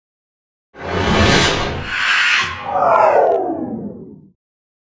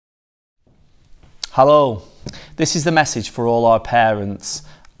Hello, this is the message for all our parents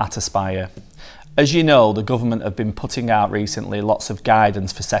at Aspire. As you know, the government have been putting out recently lots of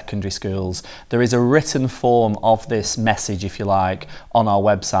guidance for secondary schools. There is a written form of this message, if you like, on our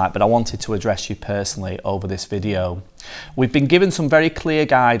website, but I wanted to address you personally over this video. We've been given some very clear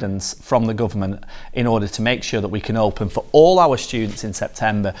guidance from the government in order to make sure that we can open for all our students in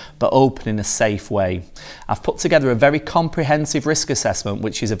September, but open in a safe way. I've put together a very comprehensive risk assessment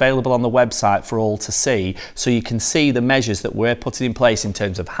which is available on the website for all to see, so you can see the measures that we're putting in place in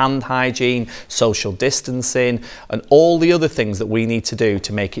terms of hand hygiene, social distancing and all the other things that we need to do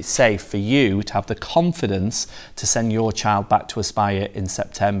to make it safe for you to have the confidence to send your child back to Aspire in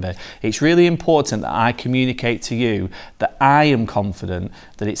September. It's really important that I communicate to you that I am confident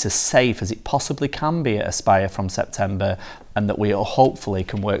that it's as safe as it possibly can be at Aspire from September, and that we hopefully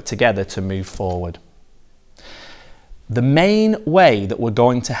can work together to move forward. The main way that we're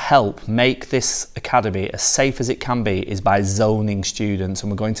going to help make this academy as safe as it can be is by zoning students,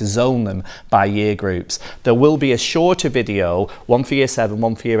 and we're going to zone them by year groups. There will be a shorter video, one for year 7,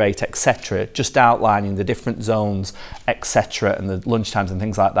 one for year 8, etc., just outlining the different zones, etc., and the lunchtimes and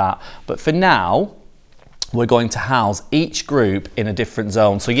things like that. But for now, we're going to house each group in a different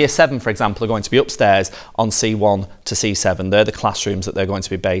zone. So year 7, for example, are going to be upstairs on C1 to C7. They're the classrooms that they're going to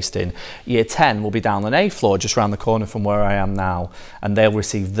be based in. Year 10 will be down on A floor, just around the corner from where I am now, and they'll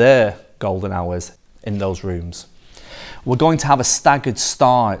receive their golden hours in those rooms. We're going to have a staggered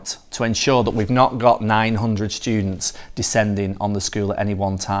start to ensure that we've not got 900 students descending on the school at any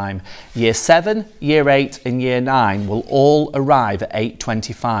one time. Year 7, Year 8 and Year 9 will all arrive at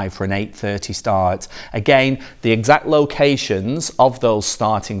 8:25 for an 8:30 start. Again, the exact locations of those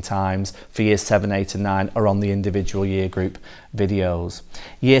starting times for Year 7, 8 and 9 are on the individual year group videos.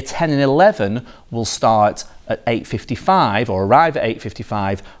 Year 10 and 11 will start at 8:55 or arrive at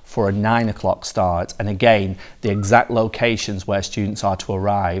 8:55 for a 9 o'clock start, and again the exact locations where students are to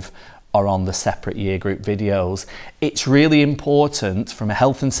arrive are on the separate year group videos. It's really important from a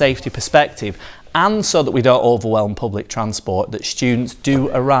health and safety perspective, and so that we don't overwhelm public transport, that students do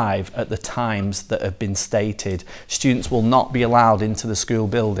arrive at the times that have been stated. Students will not be allowed into the school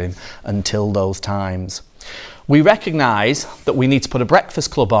building until those times. We recognise that we need to put a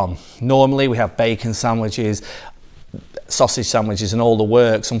breakfast club on. Normally we have bacon sandwiches, sausage sandwiches and all the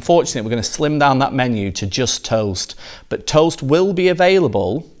works. Unfortunately, we're going to slim down that menu to just toast. But toast will be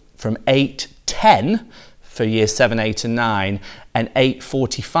available from 8:10 for year 7, 8 and 9 and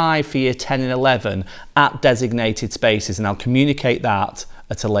 8:45 for year 10 and 11 at designated spaces, and I'll communicate that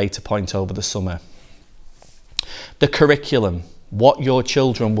at a later point over the summer. The curriculum, what your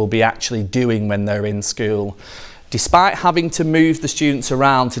children will be actually doing when they're in school. Despite having to move the students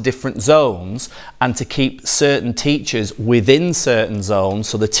around to different zones and to keep certain teachers within certain zones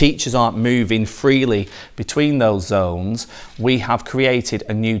so the teachers aren't moving freely between those zones, we have created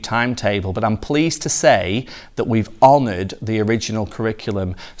a new timetable. But I'm pleased to say that we've honoured the original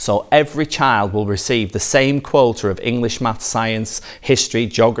curriculum. So every child will receive the same quota of English, maths, science, history,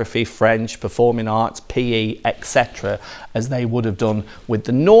 geography, French, performing arts, PE, etc. as they would have done with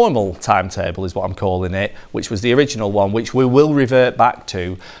the normal timetable, is what I'm calling it, which was the original one, which we will revert back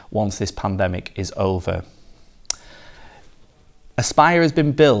to once this pandemic is over. Aspire has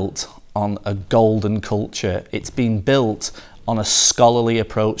been built on a golden culture. It's been built on a scholarly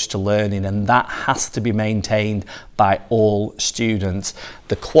approach to learning, and that has to be maintained by all students.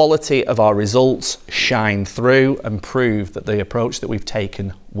 The quality of our results shine through and prove that the approach that we've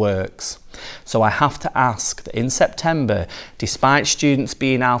taken works. So I have to ask that in September, despite students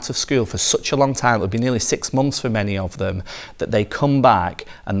being out of school for such a long time, it'll be nearly 6 months for many of them, that they come back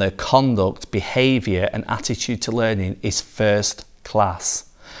and their conduct, behaviour and attitude to learning is first class.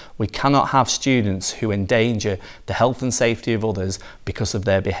 We cannot have students who endanger the health and safety of others because of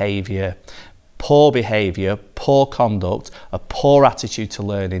their behaviour. Poor behaviour, poor conduct, a poor attitude to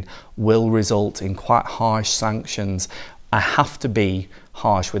learning will result in quite harsh sanctions. I have to be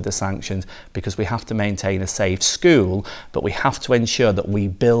harsh with the sanctions because we have to maintain a safe school, but we have to ensure that we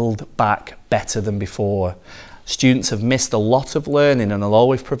build back better than before. Students have missed a lot of learning, and although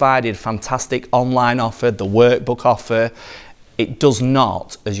we've provided a fantastic online offer, the workbook offer, it does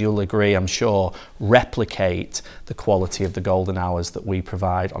not, as you'll agree, I'm sure, replicate the quality of the golden hours that we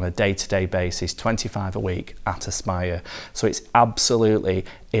provide on a day-to-day basis, 25 a week at Aspire. So it's absolutely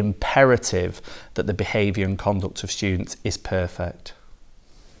imperative that the behaviour and conduct of students is perfect.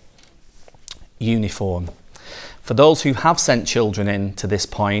 Uniform. For those who have sent children in to this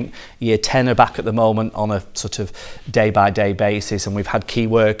point, year 10 are back at the moment on a sort of day-by-day basis, and we've had key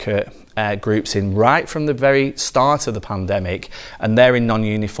worker groups in right from the very start of the pandemic, and they're in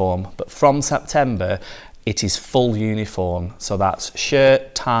non-uniform. But from September, it is full uniform. So that's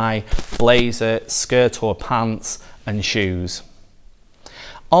shirt, tie, blazer, skirt or pants, and shoes.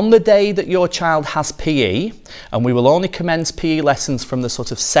 On the day that your child has PE, and we will only commence PE lessons from the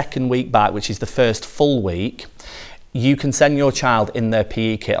sort of second week back, which is the first full week, you can send your child in their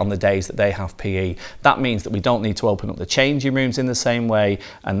PE kit on the days that they have PE. That means that we don't need to open up the changing rooms in the same way,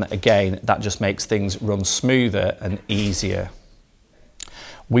 and again, that just makes things run smoother and easier.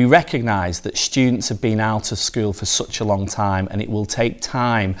 We recognise that students have been out of school for such a long time, and it will take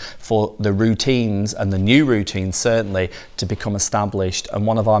time for the routines, and the new routines certainly, to become established. And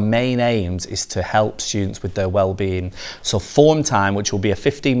one of our main aims is to help students with their well-being. So form time, which will be a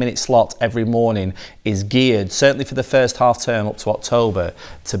 15-minute slot every morning, is geared, certainly for the first half term up to October,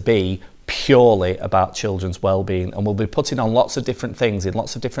 to be purely about children's well-being, and we'll be putting on lots of different things in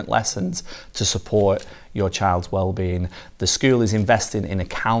lots of different lessons to support your child's well-being. The school is investing in a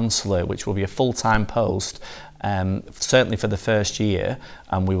counsellor, which will be a full-time post, certainly for the first year,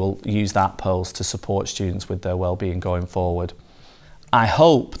 and we will use that post to support students with their well-being going forward. I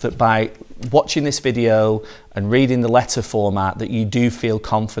hope that by watching this video and reading the letter format that you do feel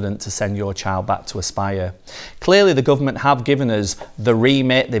confident to send your child back to Aspire. Clearly the government have given us the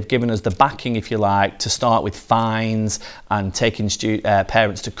remit, they've given us the backing, if you like, to start with fines and taking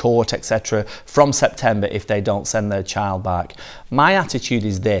parents to court, etc. from September if they don't send their child back. My attitude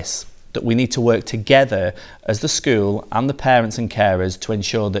is this: that we need to work together as the school and the parents and carers to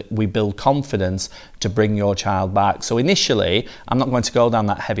ensure that we build confidence to bring your child back. So initially, I'm not going to go down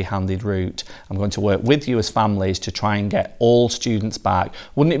that heavy-handed route. I'm going to work with you as families to try and get all students back.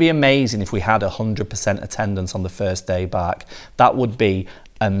 Wouldn't it be amazing if we had 100% attendance on the first day back? That would be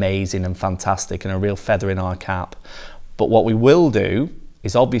amazing and fantastic and a real feather in our cap. But what we will do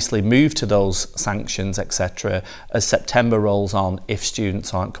is obviously move to those sanctions, etc., as September rolls on if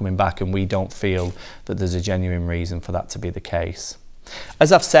students aren't coming back and we don't feel that there's a genuine reason for that to be the case.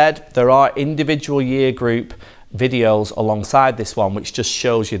 As I've said, there are individual year group videos alongside this one which just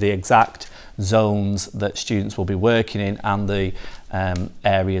shows you the exact zones that students will be working in and the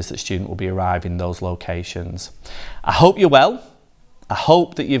areas that students will be arriving in those locations. I hope you're well. I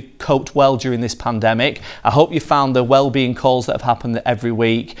hope that you've coped well during this pandemic. I hope you found the wellbeing calls that have happened every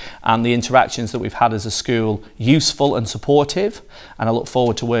week and the interactions that we've had as a school useful and supportive. And I look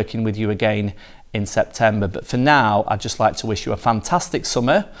forward to working with you again in September. But for now, I'd just like to wish you a fantastic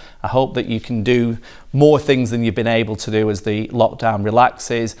summer. I hope that you can do more things than you've been able to do as the lockdown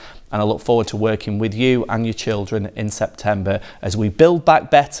relaxes. And I look forward to working with you and your children in September as we build back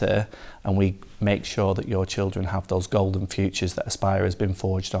better and we make sure that your children have those golden futures that Aspire has been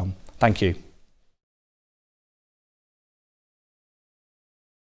forged on. Thank you.